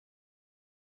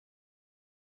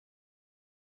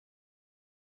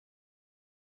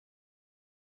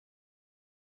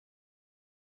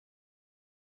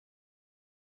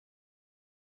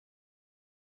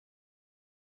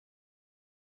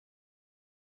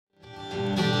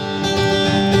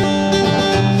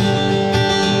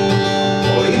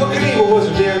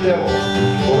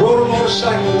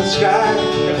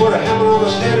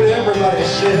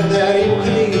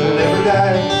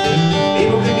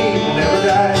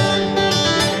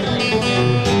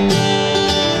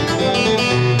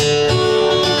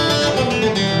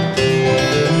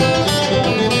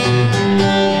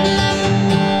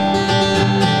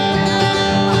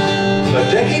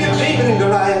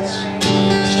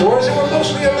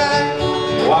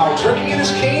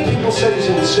said he's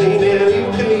insane, and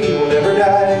Evel Knievel will never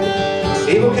die.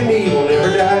 Evel Knievel will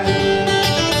never die.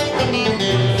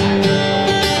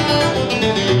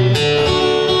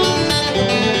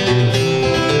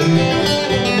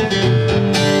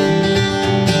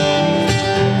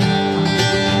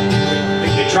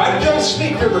 They tried to jump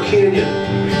Snake River Canyon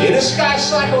in a sky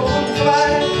cycle couldn't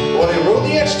fly. Well, he rode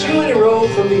the X2 and he rode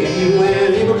for me and you,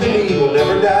 and Evel Knievel will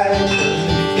never die.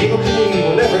 Evel Knievel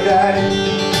will never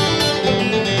die.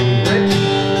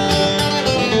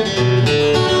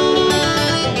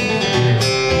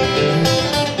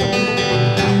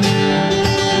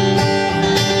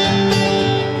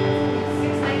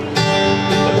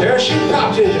 The parachute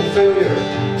popped engine failure.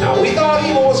 Now we thought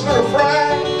Evel was gonna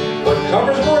fry, but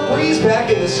covers were a breeze back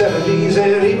in the 70s,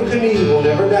 and Evel Knievel will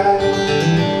never die.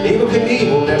 Evel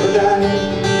Knievel will never die.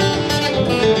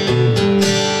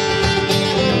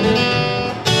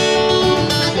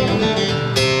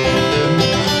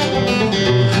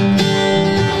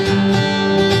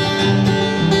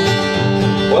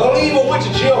 Well, Evel went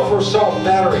to jail for assault and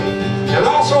battery, and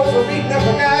also for beating up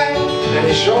a guy, and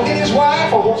he sure hit his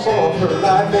wife almost all of her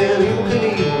life, and Evel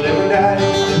Knievel will never die.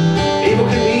 Evel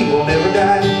Knievel will never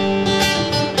die.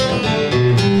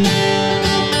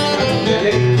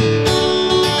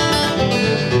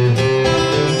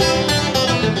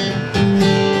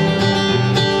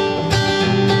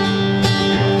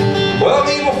 Well,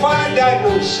 Evel finally died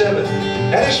in 07.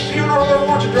 At his funeral there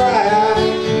weren't a dry eye.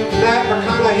 Night for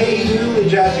kind of hey,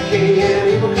 eulogized the king, and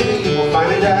Evel Knievel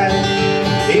finally died.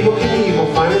 Evel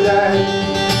Knievel finally died.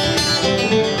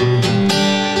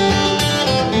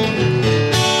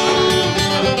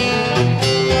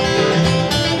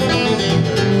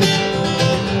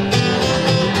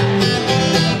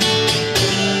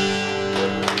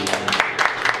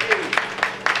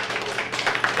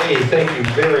 Hey, thank you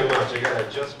very much. I gotta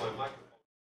adjust my microphone.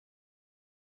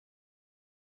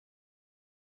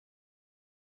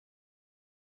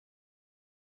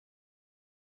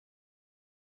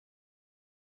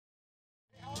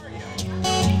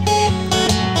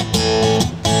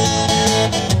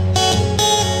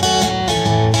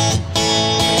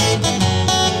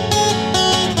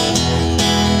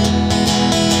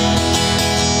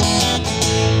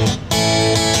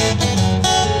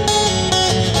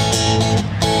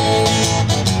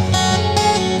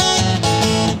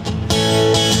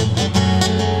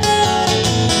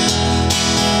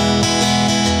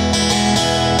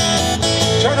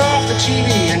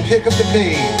 Pick up the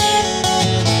page.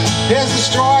 Here's the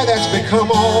story that's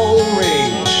become all the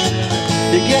rage.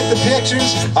 You get the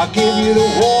pictures, I'll give you the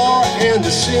war, and the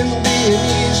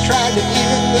Symbionese tried to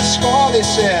even the score. They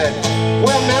said,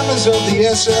 we're members of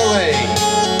the SLA,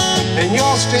 and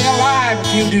you'll stay alive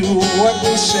if you do what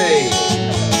we say.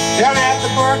 Down at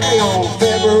the Berkeley on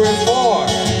February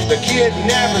 4, the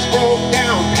kidnappers broke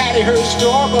down Patty Hearst's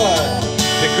door, but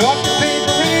pick up the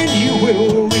paper and you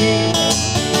will read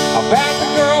about the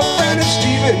girlfriend of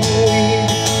Stephen Weed.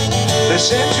 They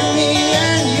sent to me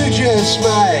and you just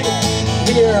might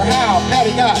hear how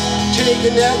Patty got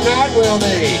taken that night. Well,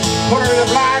 they put her in a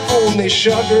blindfold and they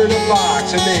shoved her in a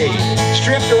box, and they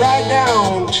stripped her right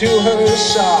down to her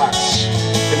socks.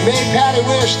 It made Patty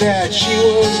wish that she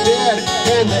was dead,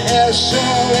 and the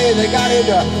SLA, they got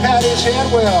into Patty's head.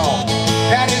 Well,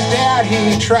 Patty's dad,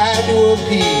 he tried to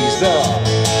appease the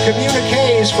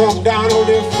communiques from Donald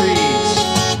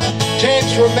DeFreeze.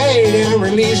 Tapes were made and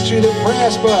released to the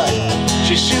press, but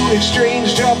she soon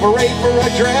exchanged up a rape for a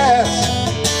dress.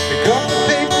 Pick up the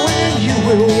paper and you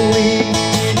will read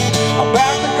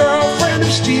about the girlfriend of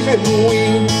Stephen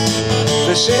Weed.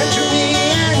 They sent to me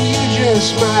and you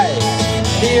just might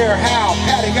hear how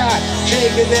Patty got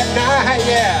taken that night,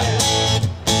 yeah.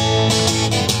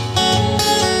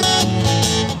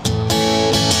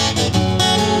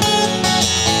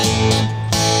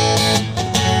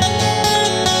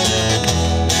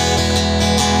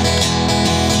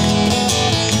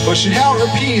 But she held her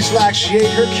peace like she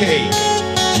ate her cake,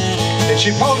 and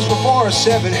she posed before a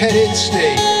seven-headed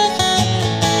snake.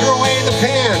 Threw away the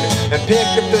pen and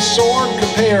picked up the sword,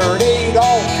 compared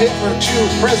Adolf Hitler to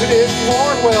President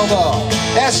Ford. Well, the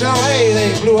SLA,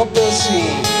 they blew up the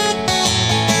scene.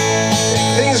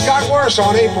 Things got worse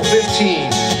on April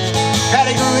 15.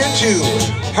 Patty grew into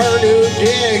her new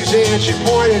digs, and she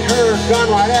pointed her gun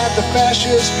right at the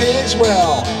fascist pigs.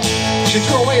 Well, she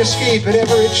threw away escape at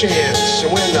every chance,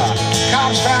 and when the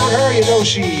cops found her, you know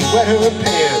she wet her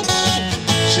pants.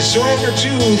 She surrendered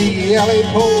to the LA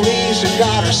police and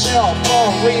got herself a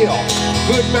real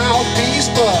good mouthpiece.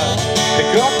 But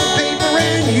pick up the paper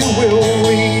and you will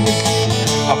read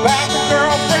about the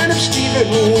girlfriend of Stephen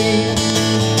Weed.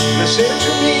 Listen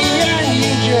to me and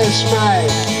you just might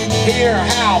Hear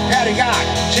how Patty got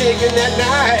taken that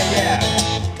night, yeah.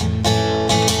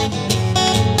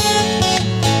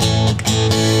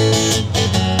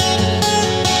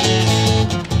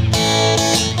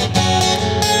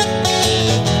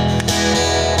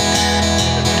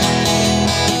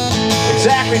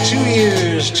 Exactly 2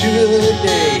 years to the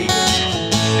day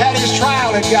Patty's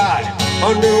trial had got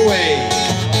underway.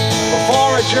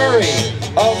 Before a jury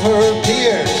of her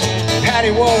peers,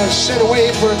 Patty was sent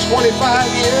away for 25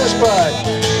 years, but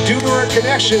due to her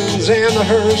connections and the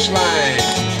Hearst line,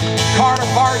 Carter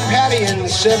pardoned Patty in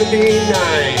 '79.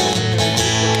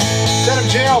 Instead of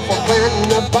jail for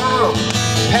planting a bomb,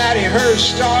 Patty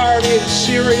Hearst started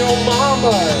serial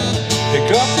mama. Pick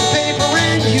up the paper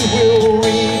and you will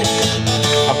read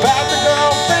about the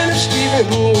girlfriend of Stephen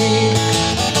Lee.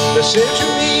 Listen to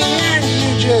me and you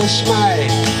just might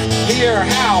hear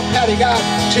how Patty got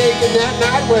taken that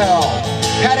night. Well,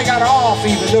 Patty got off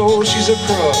even though she's a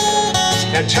crook,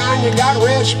 and Tanya got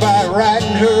rich by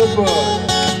writing her book.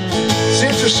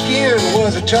 Since her skin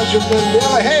was a touch of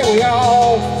vanilla, hey, we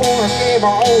all four gave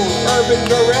our own urban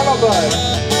gorilla. But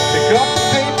pick up the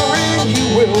paper and you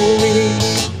will read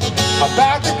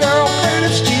about the girlfriend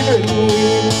of Stephen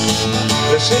Lee.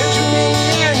 Listen to me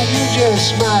and you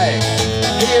just might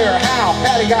hear how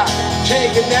Patty got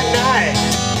taken that night.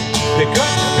 Pick up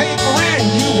the paper and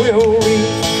you will read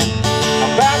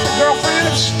about the girlfriend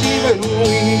of Stephen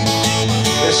Lee.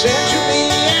 Listen to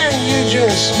me and you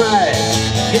just might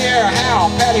hear how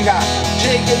Patty got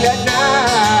taken that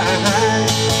night.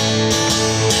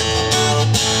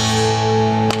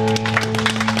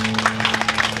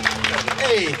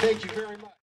 Hey, thank you very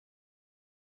much.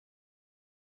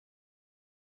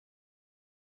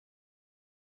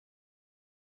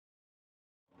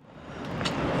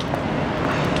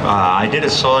 I did a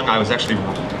song. I was actually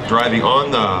driving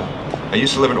on I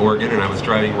used to live in Oregon, and I was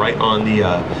driving right on the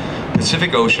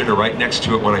Pacific Ocean, or right next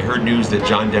to it, when I heard news that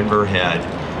John Denver had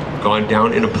gone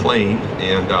down in a plane.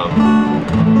 And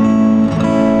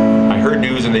I heard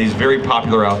news, and he's very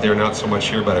popular out there, not so much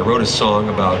here, but I wrote a song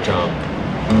about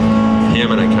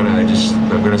him, and I'm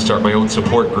going to start my own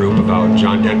support group about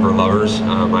John Denver lovers.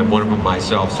 I'm one of them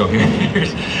myself, so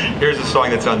here's a song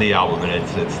that's on the album, and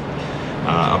it's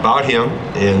about him.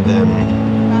 And then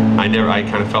I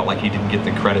kind of felt like he didn't get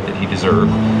the credit that he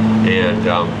deserved. And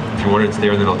if you want it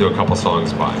there, then I'll do a couple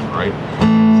songs by him, right?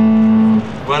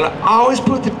 Well, I always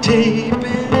put the tape in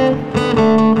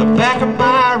the back of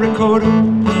my recorder.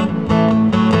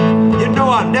 You know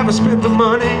I never spent the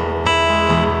money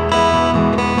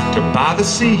to buy the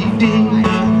CD.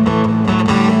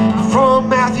 From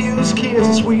Matthews,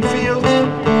 Kansas, Wheatfield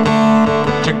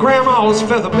to Grandma's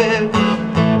Featherbed,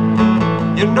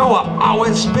 you know I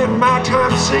always spend my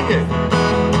time singing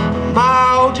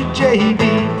my ode to JD.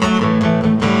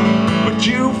 But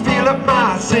you fill up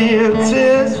my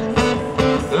senses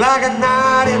like a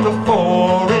night in the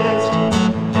forest,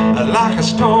 like a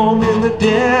storm in the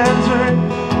desert,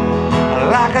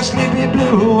 like a sleepy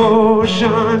blue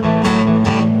ocean.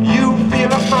 You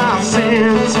fill up my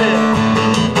senses,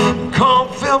 come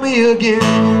fill me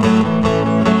again.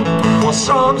 Well,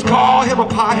 some call him a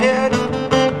pothead,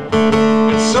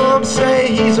 some say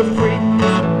he's a freak,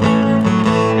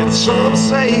 and some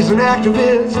say he's an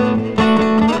activist,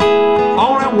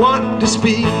 only wanting to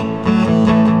speak.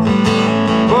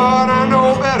 But I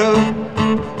know better,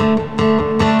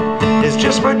 it's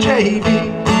just my JD,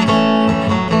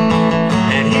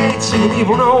 and he ain't singing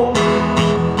evil, no,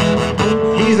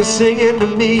 he's a singing to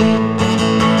me.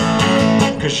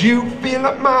 Cause you fill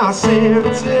up my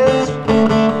senses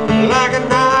like a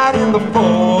night in the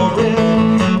forest,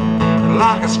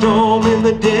 like a storm in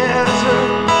the desert,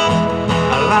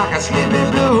 like a sleepy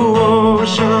blue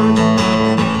ocean.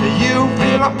 You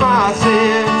fill up my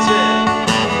senses,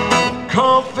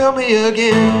 come fill me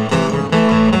again.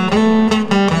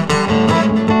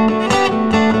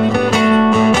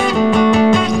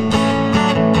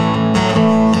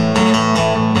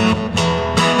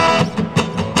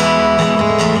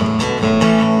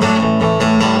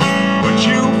 But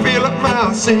you fill up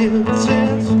my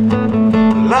senses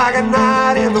like a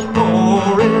night in the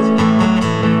forest,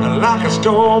 like a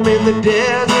storm in the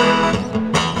desert,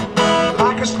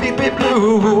 like a sleepy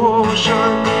blue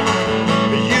ocean.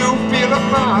 You fill up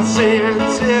my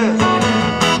senses,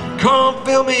 come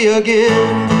fill me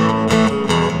again,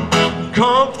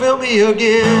 come fill me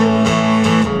again,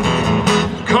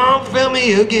 come fill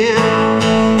me again,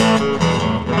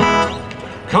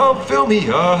 come fill me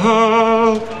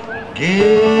again.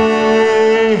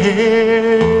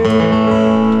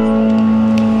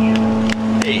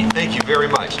 Thank you very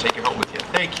much. Take it home with you.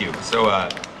 Thank you. So,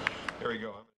 there we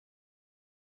go.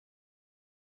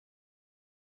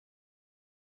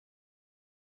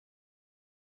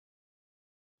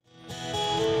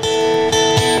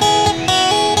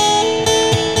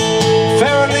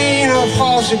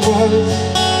 'cause it was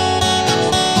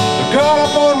the girl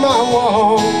up on my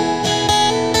wall.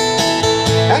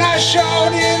 And I sure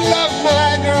did love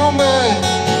my girl, my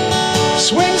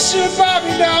swimsuit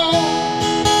Barbie doll.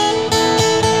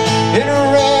 In a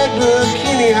red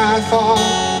bikini I thought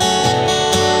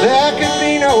there could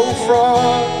be no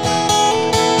fraud.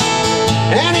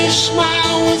 And his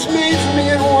smile was made for me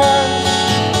and was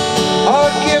a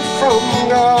gift from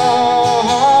God.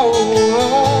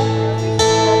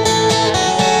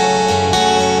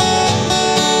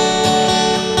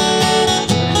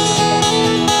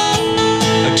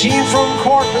 A teen from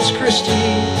Corpus Christi,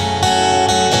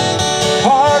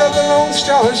 part of the Lone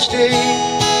Star State.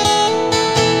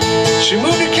 She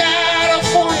moved to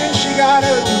California and she got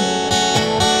an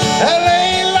LA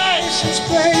license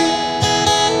plate.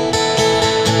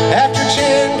 After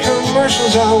 10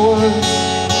 commercials I was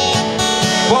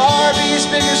Barbie's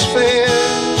biggest fan.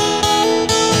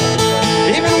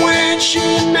 Even when she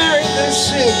married the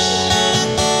 $6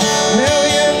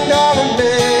 million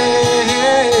man.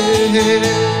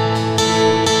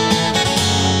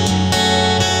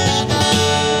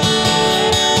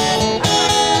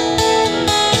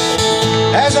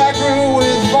 As I grew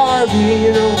with Barbie,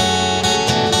 you know,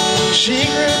 she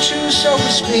grew too, so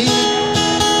to speak.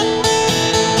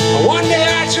 One day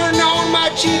I turned on my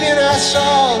TV and I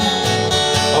saw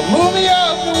a movie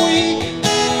of the week.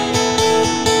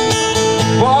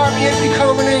 Barbie had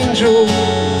become an angel,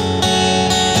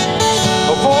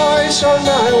 a voice on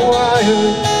my wire.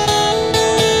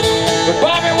 But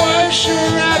Barbie was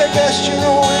sure at her best, you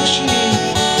know, when she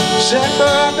set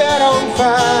my bed on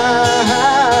fire.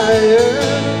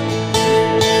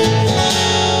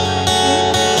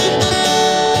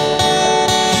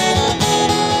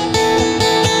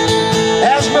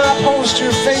 As my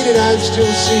poster faded, I'd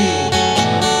still see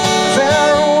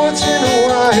Pharaoh once in a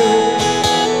while.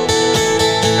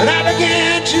 And I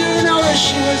began to notice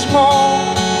she was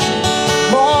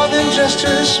more than just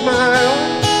her smile.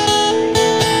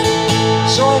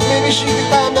 So maybe she could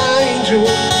buy my angel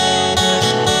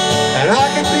and I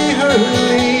could be her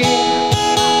lead.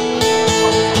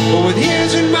 But with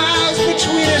years and miles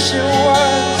between us, it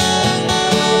was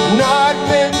not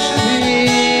meant to be.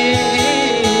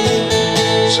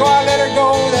 So I let her go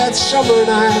that summer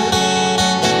night.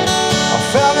 I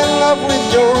fell in love with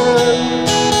Dawn.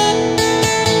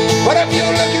 But if you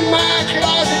look in my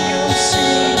closet, you'll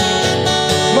see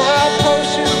my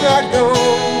poster's not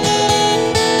gone.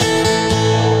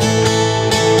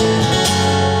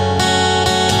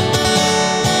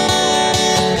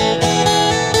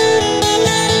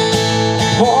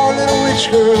 Poor little rich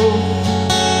girl,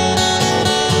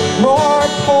 more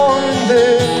poor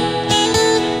than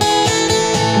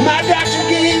my doctor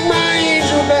gave my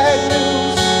angel bad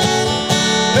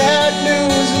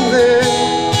news, and then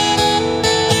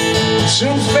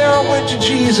soon Pharaoh went to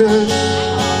Jesus,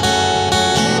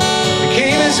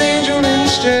 became his angel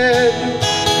instead.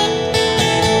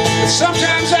 But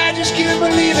sometimes I just can't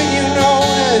believe it, you know,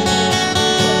 that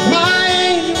my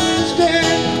angel is dead.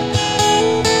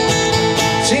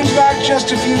 Seems like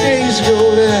just a few days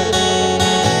ago that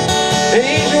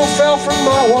angel fell from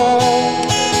my wall.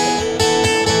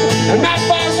 And my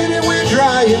faucet, it went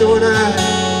dry, you know, and I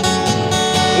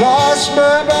lost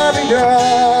my Barbie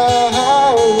doll.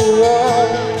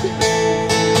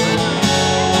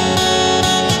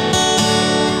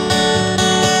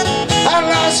 I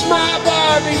lost my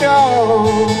Barbie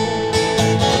doll.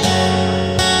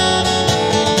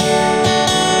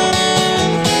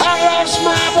 I lost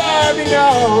my Barbie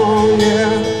doll,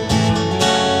 yeah.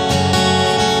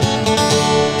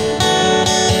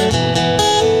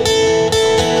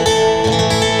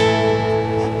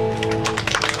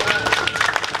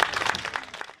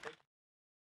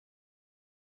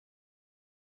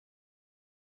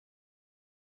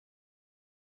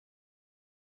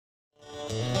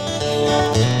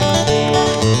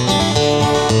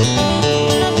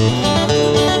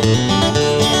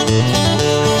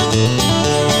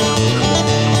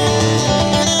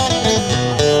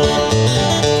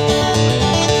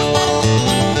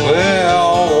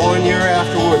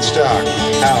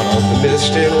 Out of the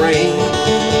mist and rain,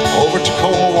 over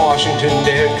Tacoma, Washington,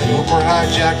 Dan Cooper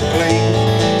hijacked a plane,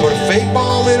 put a fake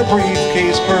bomb in a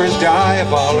briefcase for his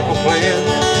diabolical plan,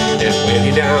 and went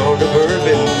he down to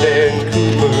Bourbon, Dan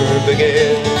Cooper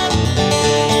began.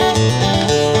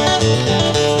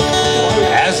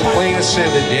 As the plane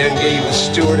ascended, Dan gave the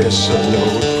stewardess a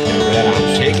note and read, "I'm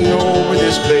taking over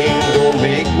this plane, don't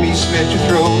make me slit your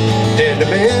throat." Dan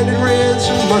demanded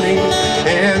ransom money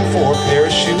and 4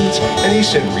 parachutes, and he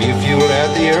said, "Refuel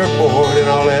at the airport and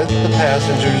I'll let the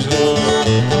passengers loose."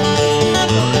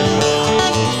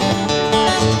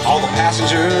 All the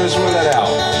passengers others were let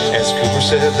out, as Cooper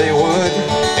said they would.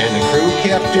 And the crew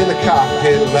kept in the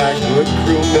cockpit like good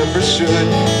crew members should.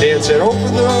 Dan said,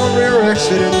 open the rear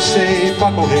exit and stay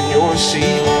buckled in your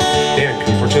seat. And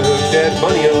Cooper took that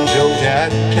money and jumped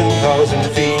at 10,000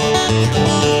 feet.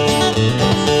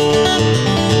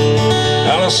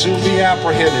 I'll soon be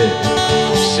apprehended,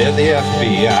 said the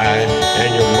FBI,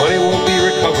 and your money will be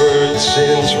recovered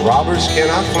since robbers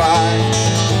cannot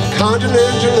fly.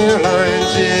 Continental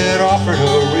Airlines, it offered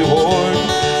a reward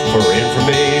for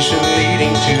information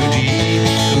leading to D.B.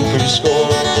 Cooper's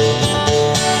score.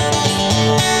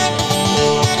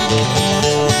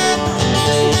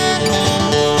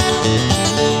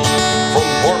 From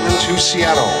Portland to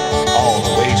Seattle, all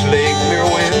the way to Lake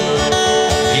Merwin,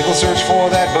 people search for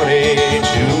that money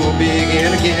to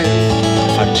begin again.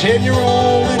 A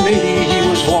 10-year-old in Haiti, he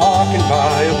was walking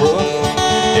by a brook.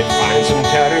 They find some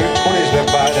tattered 20s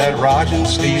left by that rotten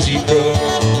SLEAZY crook.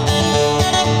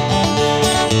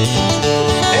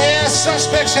 Yeah,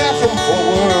 suspects have come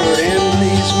forward in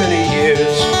these many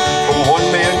years, from one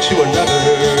man to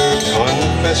another,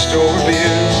 confessed over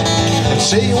beers. And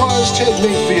say he was Ted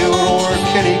Mayfield or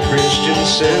Kenny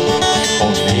Christensen,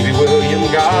 or maybe William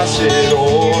Gossett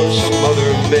or some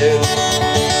other men.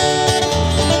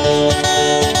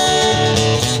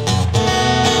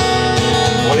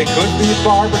 Well, it could be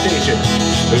Barbara Dayton,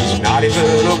 who's not even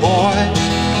a boy,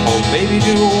 or maybe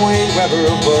Dwayne Weber,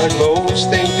 but most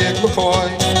think Dick McCoy.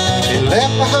 He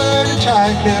left behind a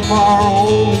tie clip, our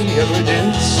only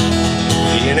evidence.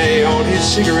 DNA on his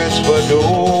cigarettes, but no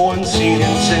one's seen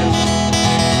him since.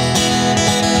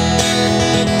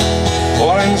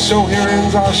 Well, and so here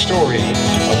ends our story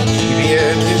of D.B.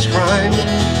 and his crime.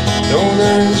 Though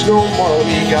there's no moral,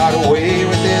 he got away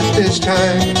with it this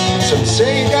time. Some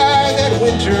say he died that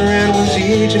winter and was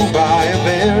eaten by a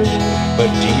bear,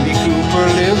 but D.B. Cooper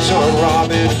lives on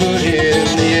Robin Hood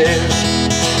in the air.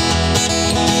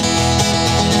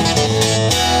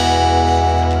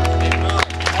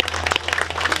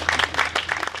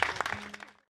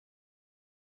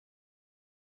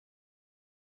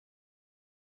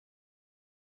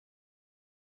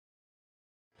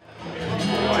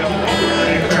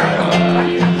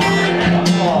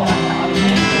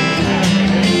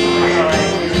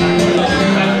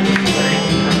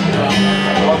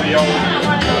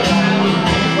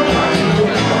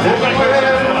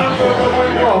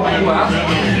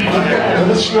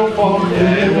 The snowfall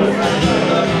did.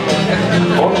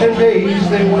 For 10 days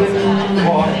they went and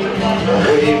walked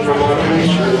away from our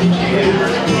glacier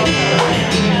tears.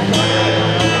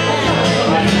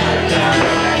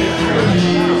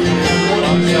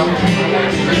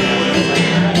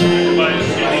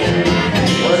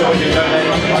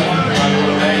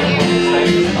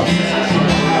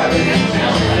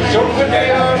 So put me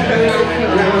on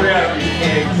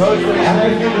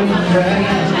happy feeling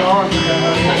friends gone.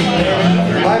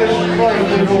 Light us flight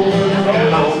over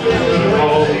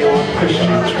all the old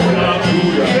Christians were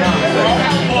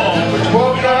for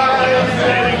 12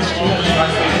 nights,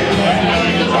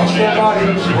 lost their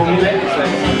bodies home.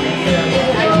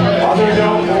 Father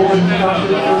don't hold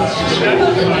confidence.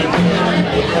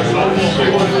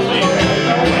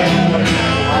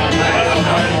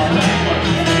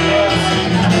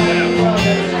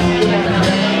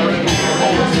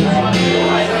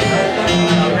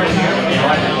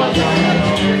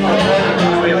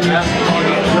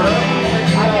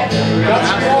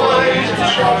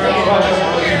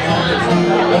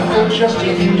 For just a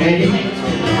few days,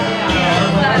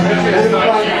 and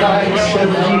like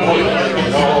 71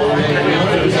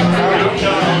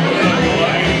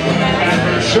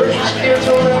 search was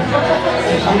canceled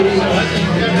after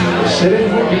said it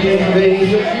would be in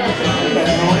vain.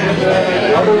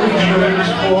 Other returns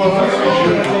for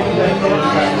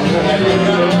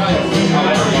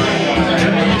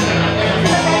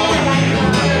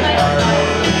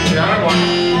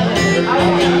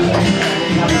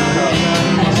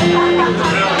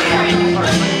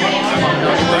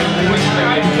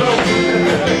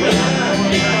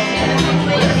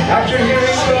after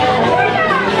hearing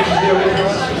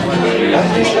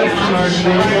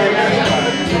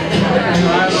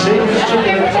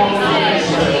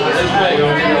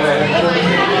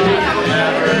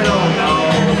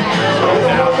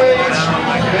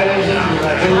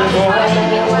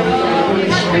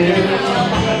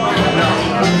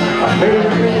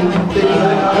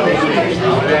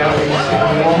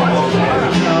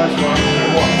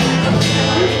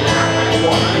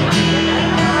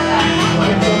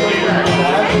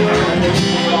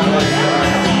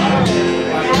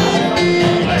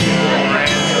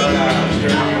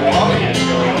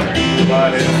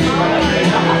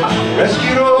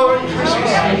rescued on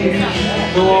Christmas Eve,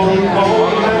 the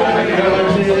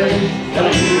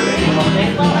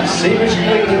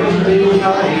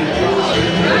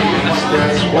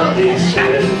what they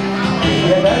said.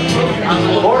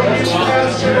 Or you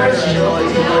pass the rest of the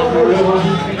world,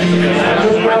 and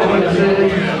the relatives.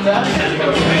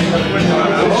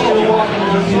 But you're walking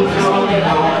with your drum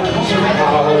out,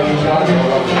 somehow you got it.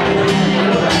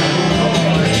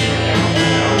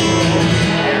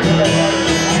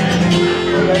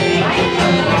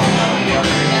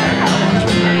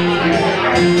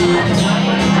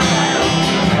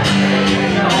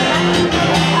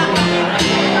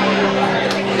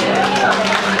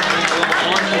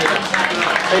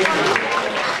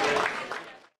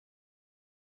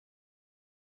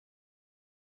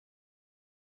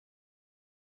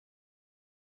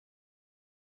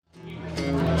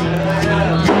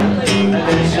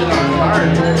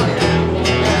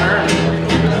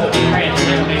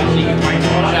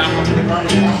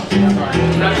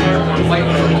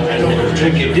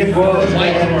 Drinking dip was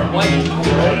bad.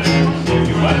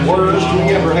 Worst we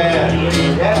ever had.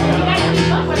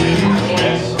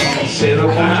 Sit up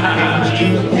on the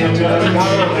keep into the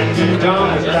gun. Done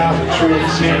without the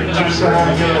troops in two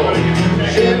side go.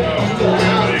 Sit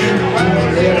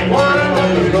there, one of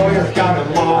the lawyers got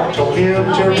them all. Told him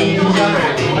to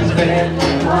resign. He's bad.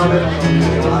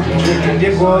 Drinking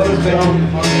dip was bad.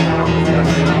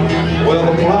 Well,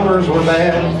 the plumbers were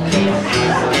bad.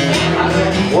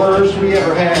 Worst we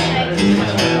ever had.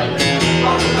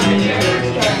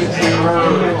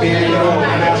 Big old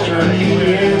master, he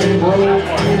is broke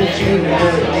into the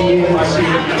DNC.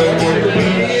 We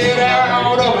get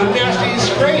out of a nasty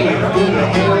scrape. Put the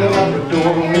hell out the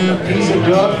door with a piece of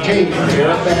duct tape.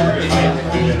 They're bad.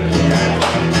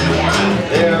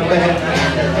 They're bad.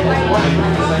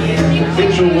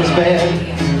 Mitchell was bad.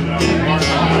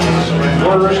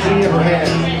 Worst we ever had.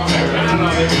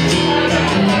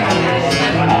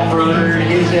 Offered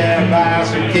his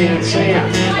advice and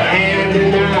consent, and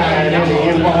denied any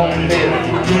involvement.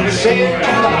 Sent to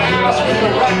the house with a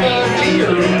racketeer,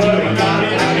 but he got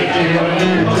out of jail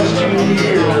in just 2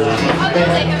 years. He's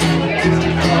bad.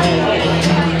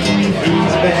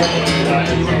 He's bad.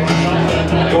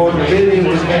 Gordon Billy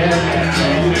was bad.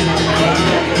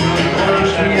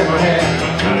 Worst we ever had.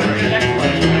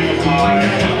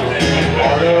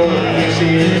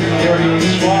 Dirty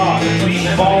swab,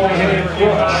 bald-headed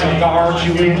crooks, cigars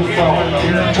you in front.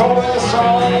 Told us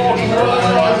all he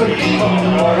was a thief,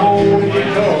 but only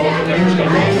because he was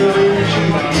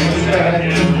commander-in-chief. He's bad.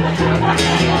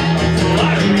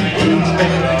 He's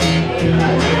bad.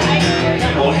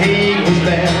 Well, he was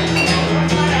bad.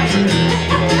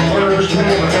 Worst we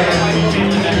ever had.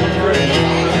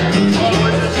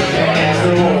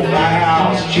 After old White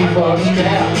House chief of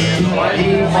staff, he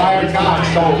fired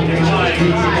cops on his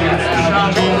street.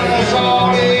 Told us all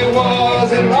he was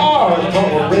at large, but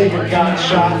when Reagan got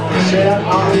shot, he said,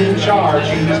 I'm in charge.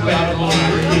 He was bad.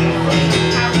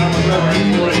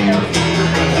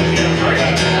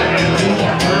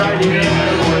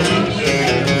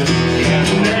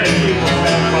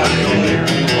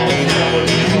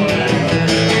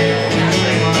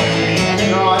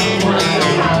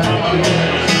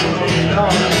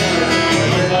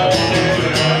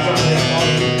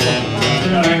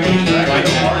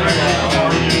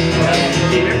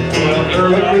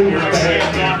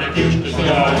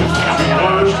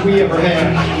 Worst we ever had.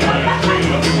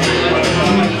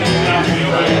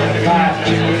 Life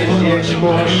to injection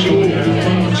machine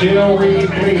till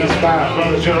replaced by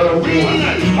Brother John Green.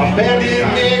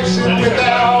 Abandoned Nixon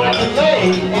without delay,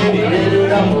 and he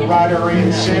ended up a writer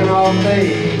in Santa Fe.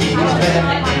 He's bad.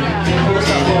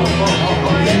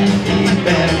 He's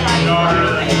bad.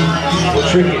 The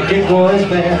tricky dick was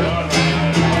bad.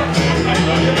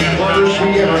 Worst we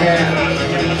ever had.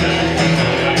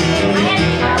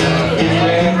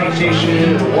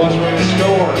 Was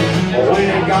restored when he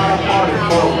got a party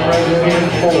from President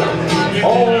Ford.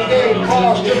 Old Dave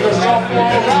Cross took a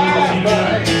sophomore ride,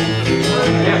 but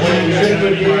when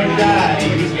Tripper did die,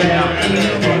 he's bad.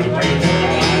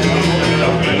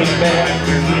 He's bad.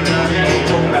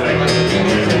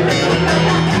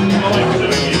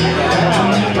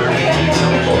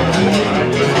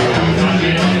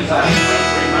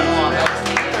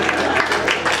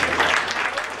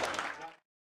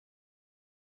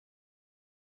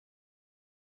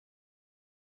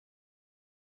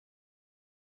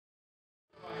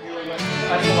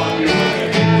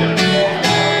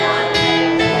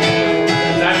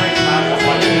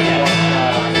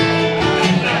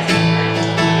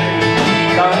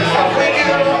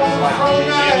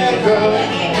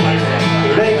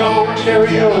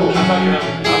 Ontario.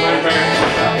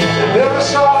 Built a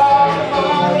song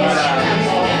on the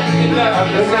street,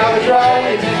 but now the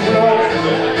drive is low.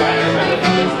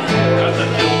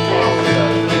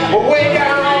 But way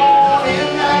down in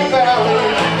the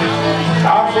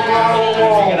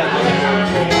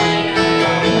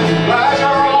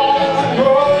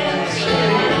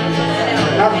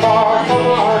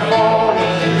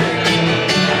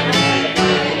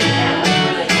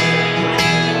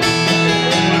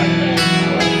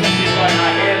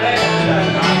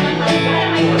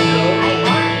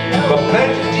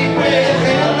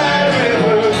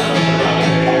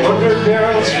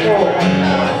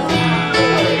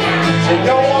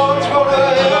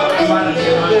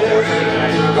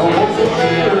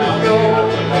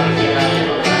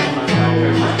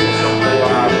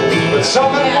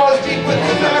when I was deep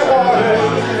within that water,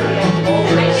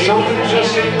 something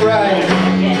just ain't right.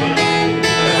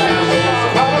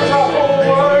 Mama's awful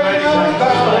worried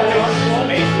about it.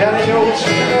 Daddy knows it's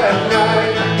at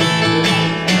night.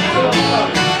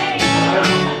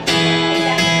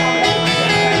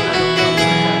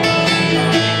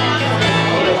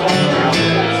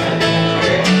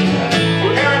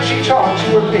 Parents, she talked to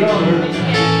her paper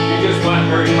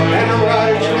and a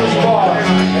rider to his bar.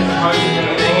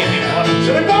 So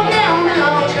they go down and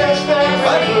I'll test that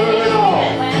river and all.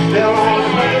 They'll all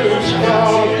news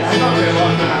crawl.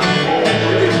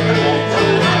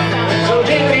 So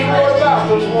David, he wrote about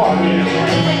those waters.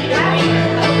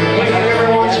 When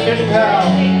everyone's been pal.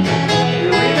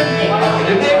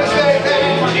 The neighbors say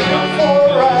things you come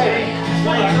for right.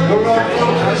 The road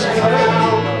goes whistling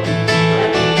around.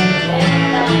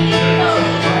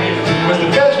 When the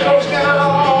fence goes down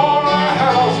on our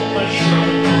house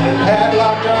and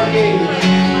padlocked our gates.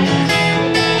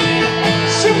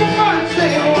 Supermarkets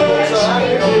they were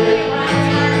excited.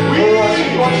 We was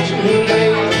too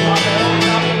late.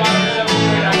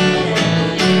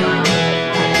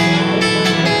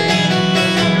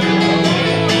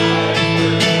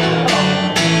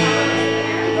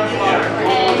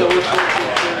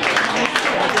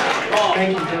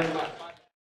 Thank you very much.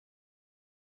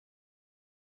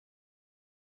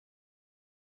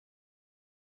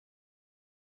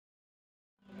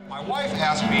 My wife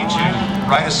asked me to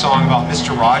write a song about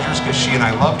Mr. Rogers because she and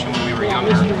I loved him when we were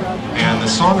younger. And the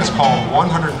song is called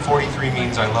 143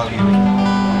 Means I Love You.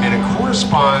 And it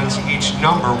corresponds, each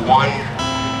number,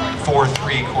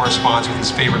 143 corresponds with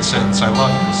his favorite sentence, I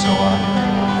love you. So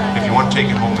if you want to take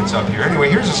it home, it's up here. Anyway,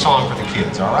 here's a song for the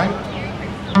kids, all right?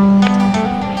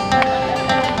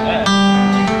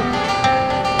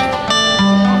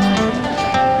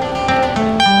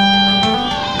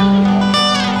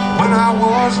 I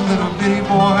was a little bitty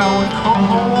boy, I would come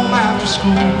home after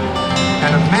school,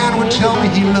 and a man would tell me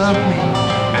he loved me,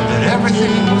 and that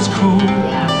everything was cool.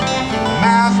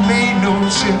 Math made no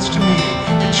sense to me,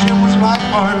 and gym was like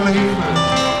hard labor,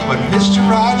 but Mr.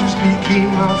 Rogers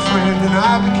became my friend, and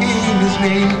I became his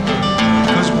neighbor,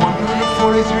 'cause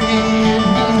 143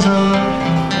 means I love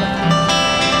you,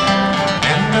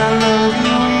 and I love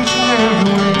you each and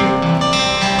every way.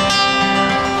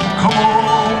 Come on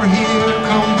over here,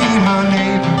 come be my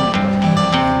neighbor.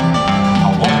 I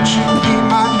want you to be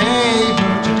my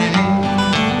neighbor today.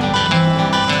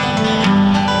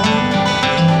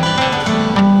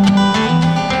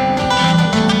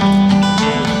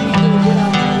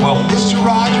 Well, Mr.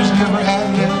 Rogers never had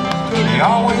left. He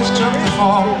always took the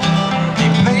fall. He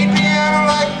played piano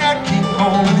like Nat King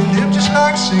Cole, and he lived just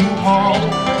like St. Paul.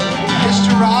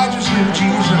 Mr. Rogers knew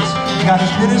Jesus. He got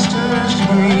his minister's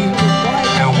degree.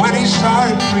 And when he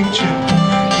started preaching,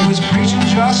 he was preaching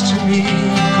just to me.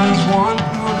 'Cause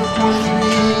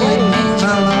 143 means I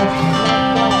love you,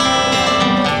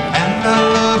 and I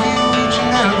love you each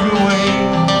and every way.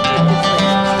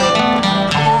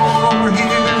 Come on over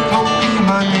here and come be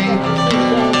my neighbor.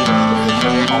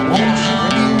 I want you to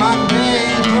be my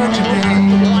neighbor today.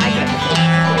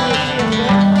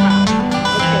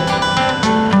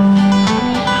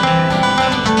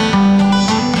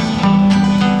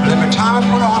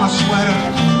 Put on a sweater,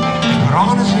 put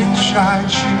on his inside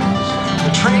shoes.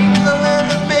 The train to the land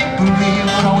of make-believe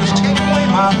would always take away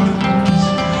my blues.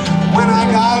 When I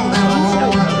got a little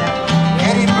older,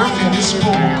 Eddie Murphy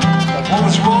spoke. What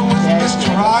was wrong with Mr.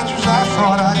 Rogers? I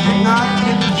thought I did not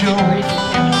get the joke.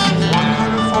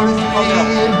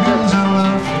 143 means I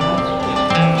love you,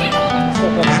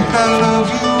 and I love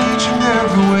you each and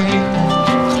every way.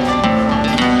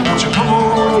 Won't you come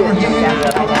over here,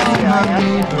 be my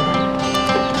neighbor?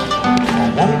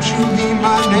 Won't you be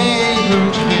my neighbor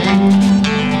today?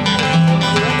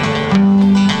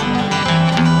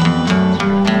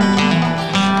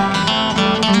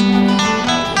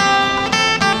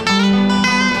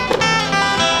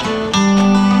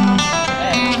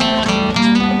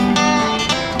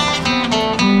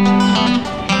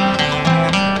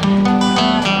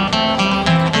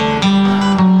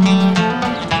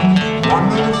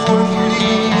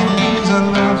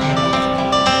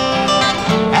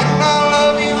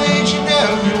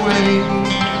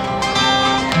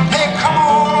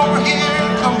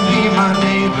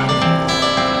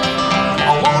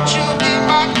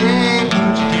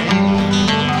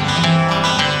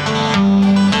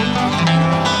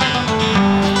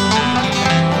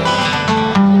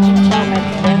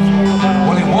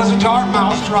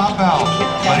 Dropout,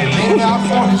 but he laid it out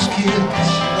for his kids.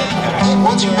 And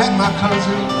once he met my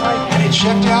cousin, and he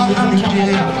checked out her new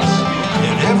digs.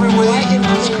 In every way he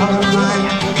was colorblind.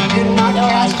 did not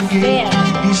castigate.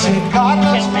 He said, God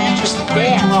loves me just the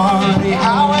way you are.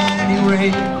 Anyhow, at any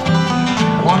rate,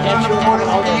 143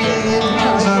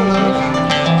 means I love you.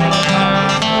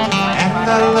 And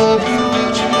I love you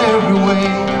each and every way.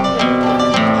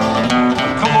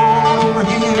 Come on over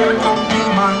here, come be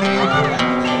my neighbor.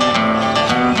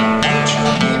 Won't you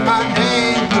be my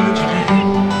neighbor today?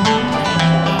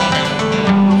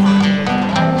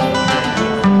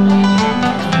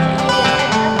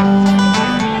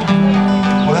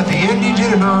 Well, at the end he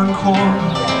did an encore,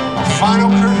 a final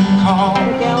curtain call.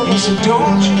 He said,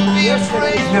 don't you be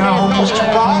afraid now, Mr.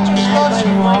 Rogers loves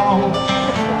you all.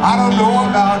 I don't know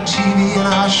about TV and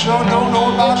I sure don't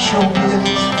know about showbiz,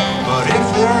 but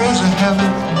if there is a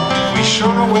heaven, we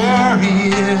sure know where he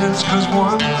is. 'Cause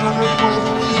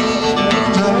 123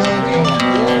 means I love you,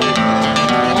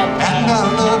 and I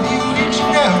love you each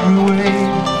and every way.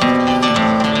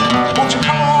 Won't you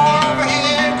come on over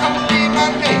here, come be my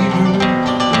neighbor?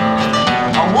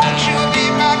 I want you to be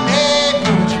my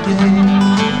neighbor today.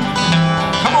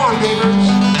 Come on, neighbors.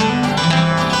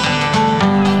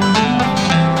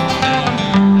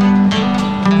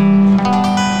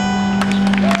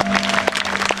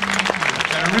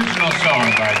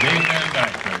 By Dyke and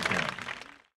Dyke right there.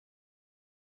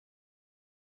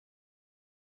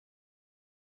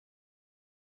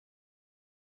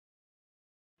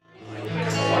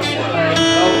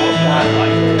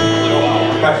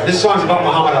 Right, this song's about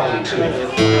Muhammad Ali too.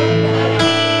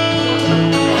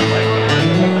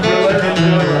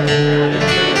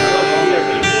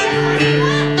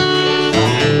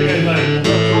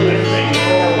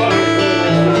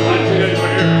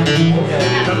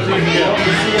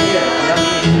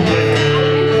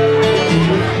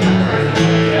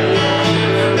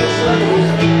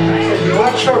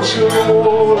 Trucks are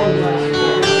rolling,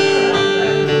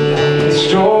 the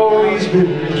story's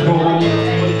been told,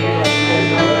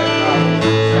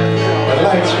 the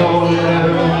lights gone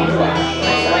down,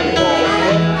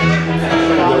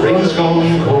 the ring's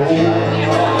gone cold.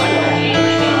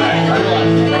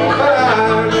 But I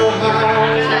know how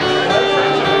it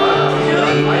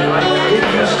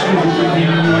used to be.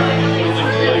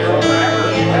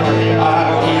 I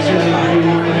was in the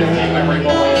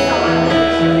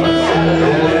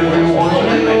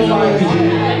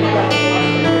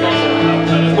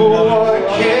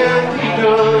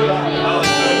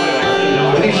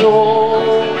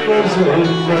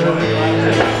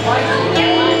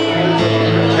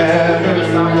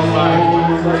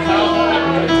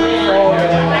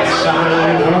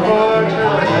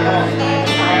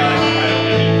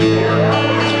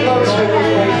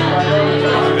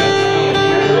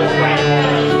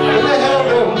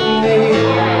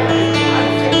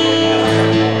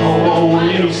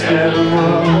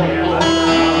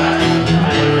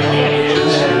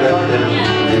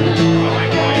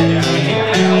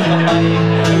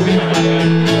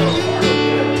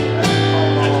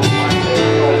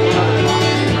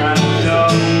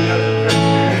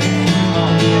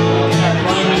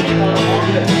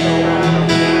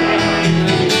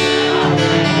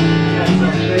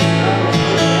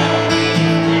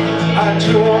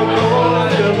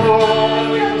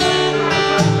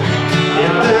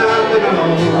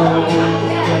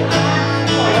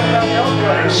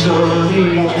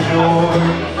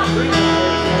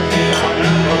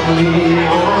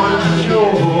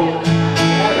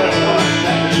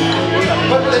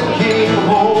but then came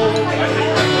home,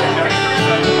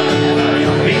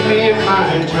 beat me in my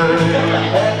time,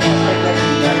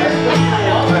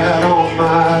 flat on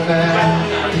my back.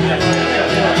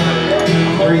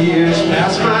 3 years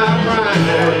past my prime,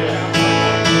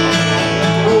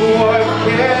 but what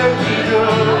can be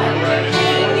done?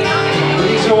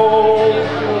 These old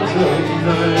friends of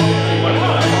mine,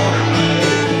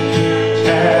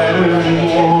 tattered and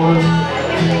worn,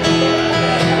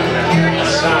 a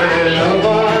sign of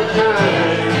our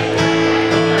kind.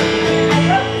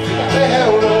 They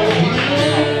held on you,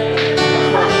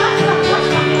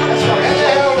 and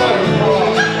they held on me.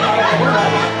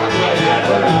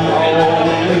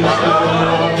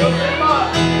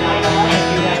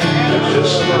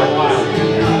 Just like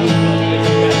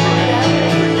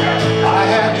I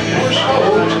had to push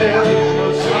hotel,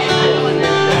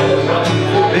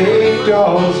 big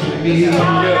dogs and me,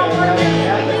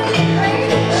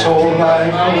 sold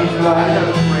like a fly,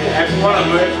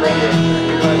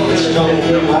 stung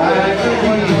like a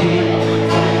bee.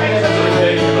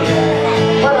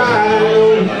 But I know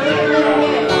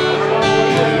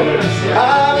I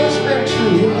was meant to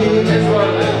be.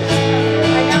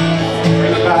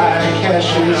 By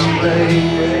Cassius Clay,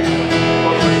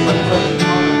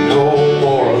 no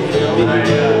more for me.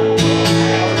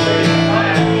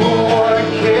 What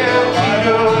can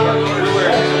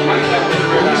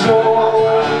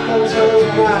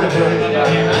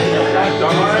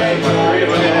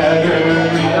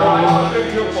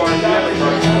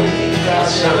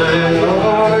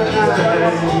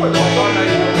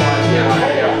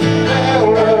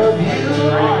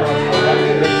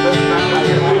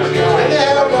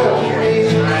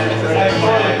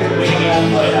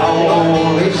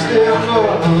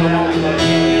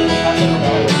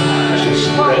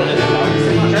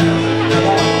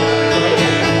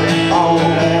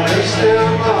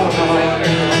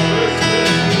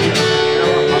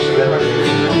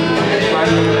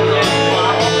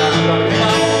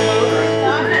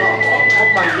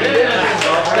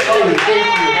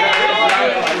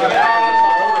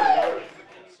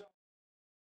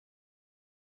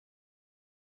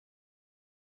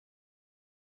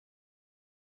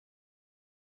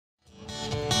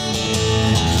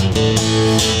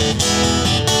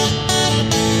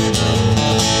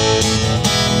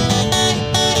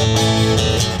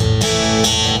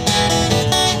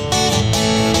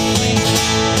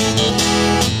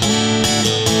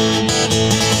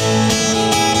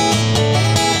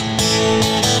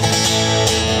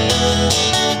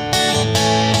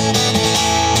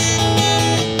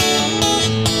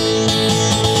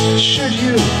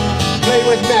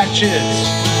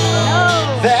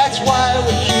That's why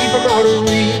we keep them out of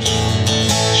reach.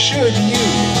 Shouldn't you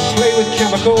play with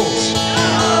chemicals?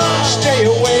 Stay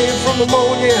away from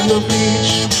ammonia and the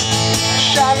bleach.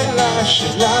 Sha-la-la,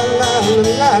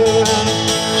 sha-la-la-la-la-la.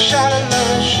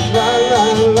 Sha-la-la,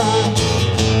 sha-la-la-la.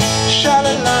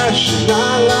 Sha-la-la,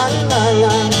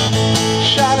 sha-la-la-la-la.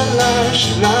 Sha-la-la,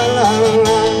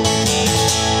 sha-la-la-la.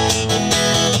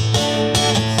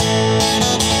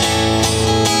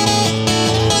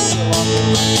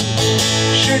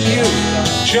 Should you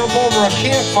jump over a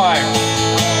campfire?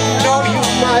 No, you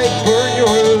might burn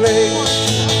your legs.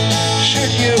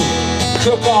 Should you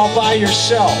cook all by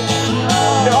yourself?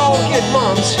 No, get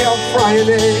mom's help frying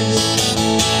eggs.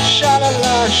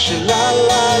 Sha-la-la,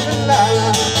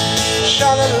 sha-la-la-la-la.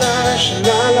 Sha-la-la,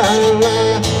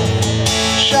 sha-la-la-la.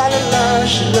 Sha-la-la,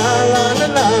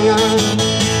 sha-la-la-la-la.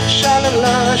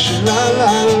 Sha-la-la,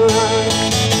 sha-la-la-la.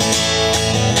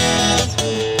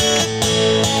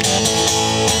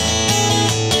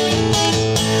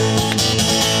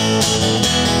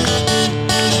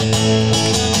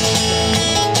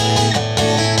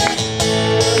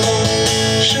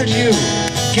 Should you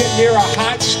get near a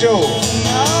hot stove?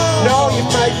 No, you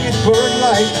might get burned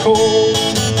like coal.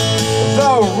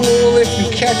 The rule if you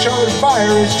catch on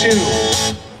fire is to...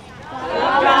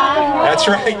 That's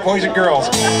right, boys and girls.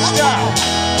 Stop,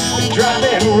 drop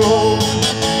and roll.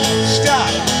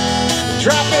 Stop,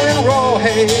 drop and roll,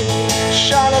 hey.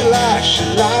 Sha-la-la,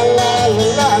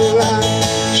 sha-la-la-la-la-la.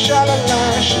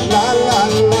 Sha-la-la,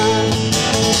 sha-la-la-la.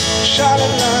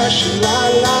 Sha-la-la,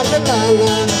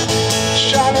 sha-la-la-la-la.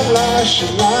 Sha-la-la,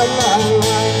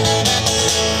 sha-la-la-la.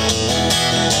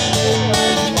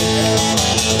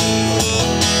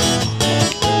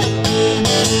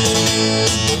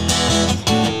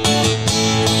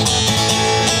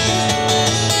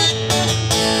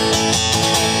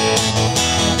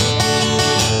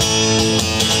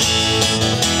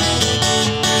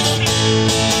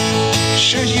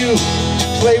 Should you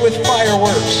play with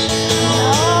fireworks?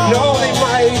 No, they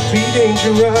might be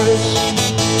dangerous.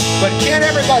 But can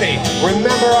everybody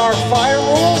remember our fire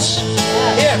rules?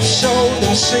 If so,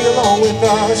 then sing along with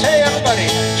us. Hey everybody!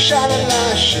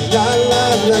 Sha-la-la,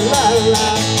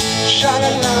 sha-la-la-la-la-la.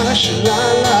 Sha-la-la,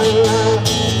 sha-la-la-la.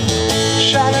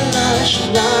 Sha-la-la,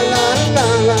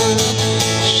 sha-la-la-la-la.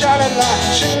 Sha-la-la,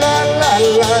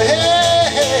 sha-la-la-la.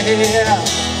 Hey, hey, yeah.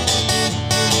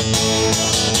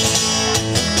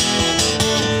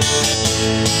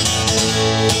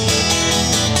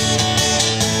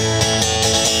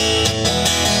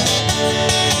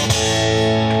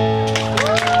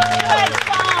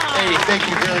 Thank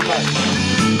you very much.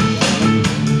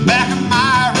 Back in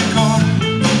my recorder,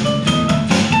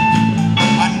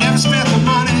 I never spent the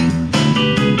money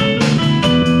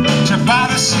to buy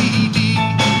the CD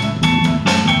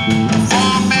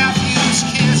from Matthews,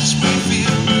 Kansas,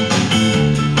 Springfield.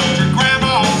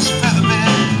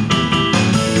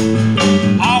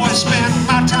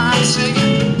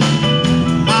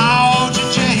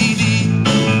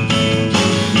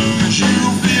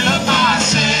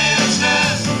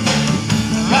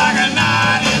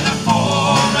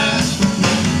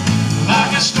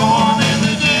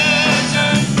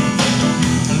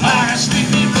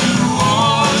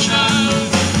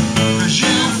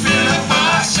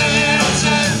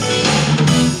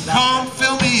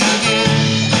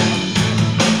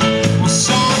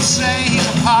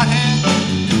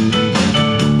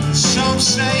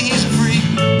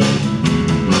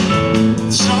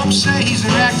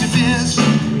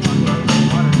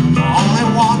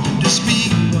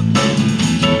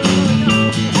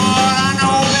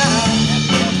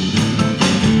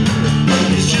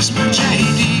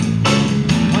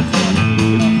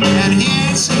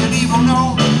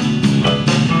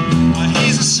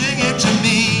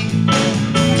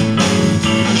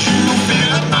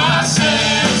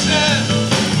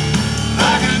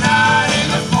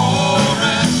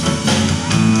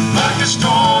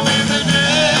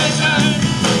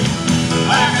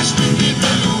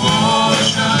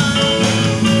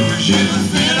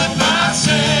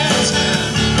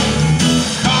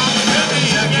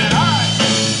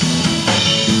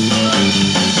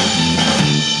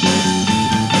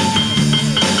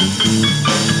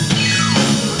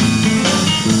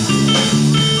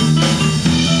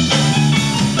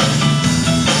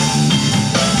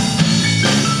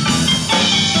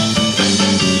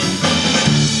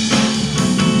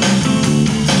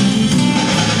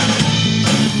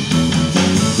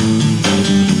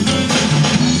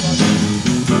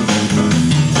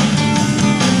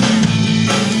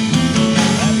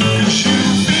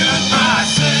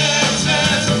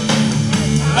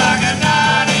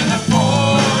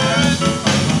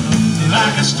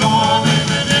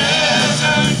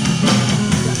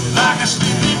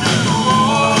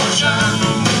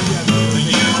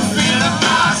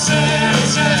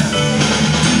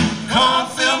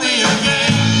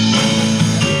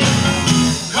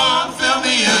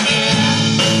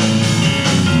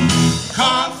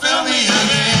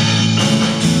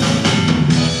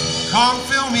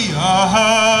 me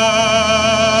a